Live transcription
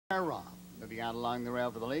Moving out along the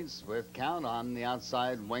rail for the lead, Swift Count on the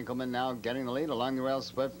outside. Winkleman now getting the lead along the rail.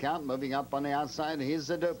 Swift Count moving up on the outside. He's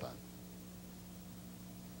Zadupa.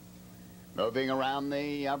 Moving around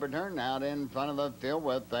the upper turn, out in front of the field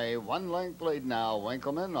with a one-length lead now.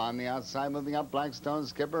 Winkleman on the outside moving up. Blackstone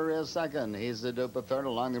Skipper is second. He's Zadupa third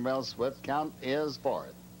along the rail. Swift Count is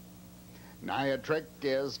fourth. Trick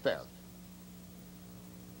is fifth.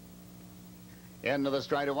 Into the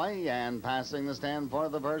straightaway and passing the stand for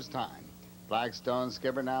the first time. Blackstone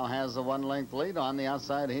Skipper now has a one-length lead on the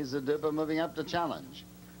outside. He's Zadupa moving up to challenge.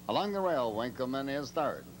 Along the rail, Winkleman is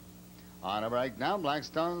third. On a break now,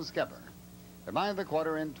 Blackstone Skipper. They're by the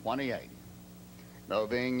quarter in 28.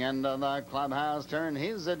 Moving into the clubhouse turn,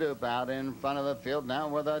 he's Zadupa out in front of the field now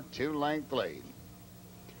with a two-length lead.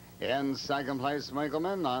 In second place,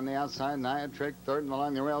 Winkleman on the outside. Trick third, and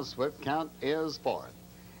along the rail, Swift Count is fourth.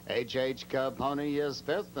 H.H. CAPONEY is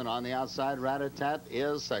fifth, and on the outside, Rat-a-tat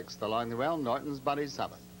is sixth. Along the rail, Norton's Buddy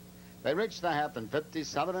seventh. They reach the half in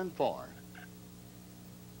 57-4.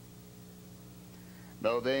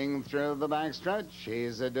 Moving through the backstretch,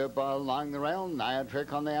 he's Zadupa along the rail.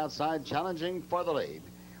 Trick on the outside, challenging for the lead.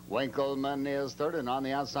 Winkleman is third, and on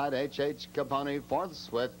the outside, H.H. CAPONEY fourth.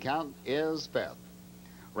 Swift Count is fifth.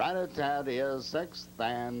 Rat-a-tat is sixth,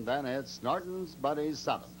 and then it's Norton's Buddy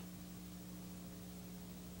seventh.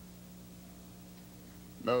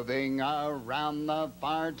 Moving around the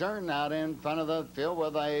far turn, out in front of the field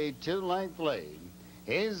with a two-length lead.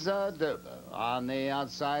 He's Zadupa on the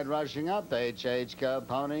outside, rushing up. H.H.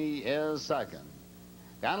 CAPONEY is second.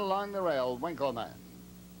 Down along the rail, Winkleman.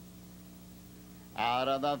 Out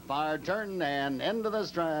of the far turn and into the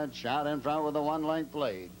stretch, out in front with a one-length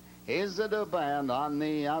lead. He's Zadupa, and on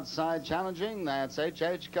the outside challenging, that's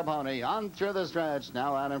H.H. CAPONEY. On through the stretch,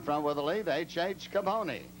 now out in front with the lead, H.H.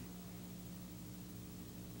 CAPONEY.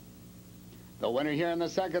 The winner here in the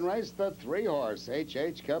second race, the three-horse,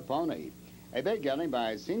 H.H. CAPONEY. A big gelding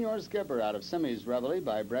by Senior Skipper out of Simi's Reveille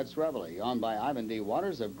by Brett's Reveille, owned by Ivan D.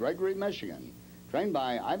 Waters of Gregory, Michigan. Trained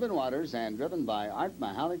by Ivan Waters and driven by Art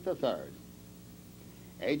Michalik III.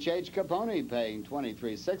 H.H. CAPONEY paying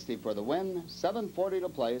 $23.60 for the win, $7.40 to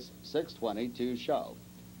place, $6.20 to show.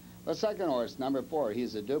 The second horse, number 4,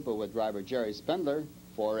 he's Zadupa with driver Jerry Spindler,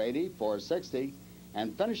 $4.80, $4.60.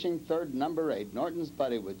 And finishing third, number 8, Norton's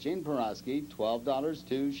Buddy with Gene Porosky, $12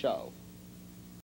 to show.